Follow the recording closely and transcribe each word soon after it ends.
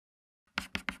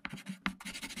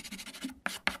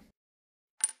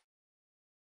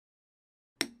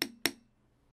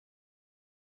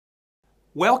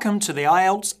Welcome to the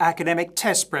IELTS Academic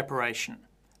Test Preparation,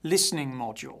 Listening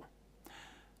Module.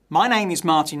 My name is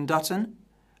Martin Dutton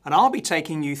and I'll be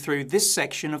taking you through this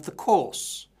section of the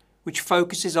course, which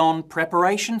focuses on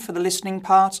preparation for the listening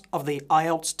part of the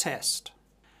IELTS test.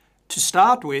 To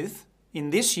start with,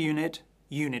 in this unit,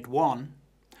 Unit 1,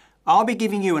 I'll be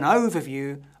giving you an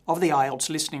overview of the IELTS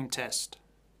listening test.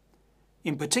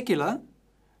 In particular,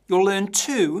 you'll learn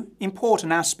two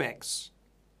important aspects.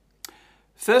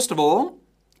 First of all,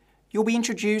 you'll be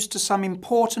introduced to some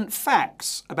important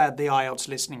facts about the IELTS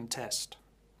listening test.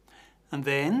 And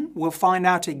then we'll find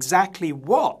out exactly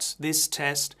what this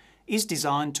test is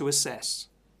designed to assess.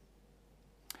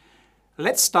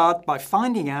 Let's start by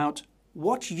finding out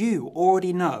what you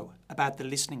already know about the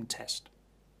listening test.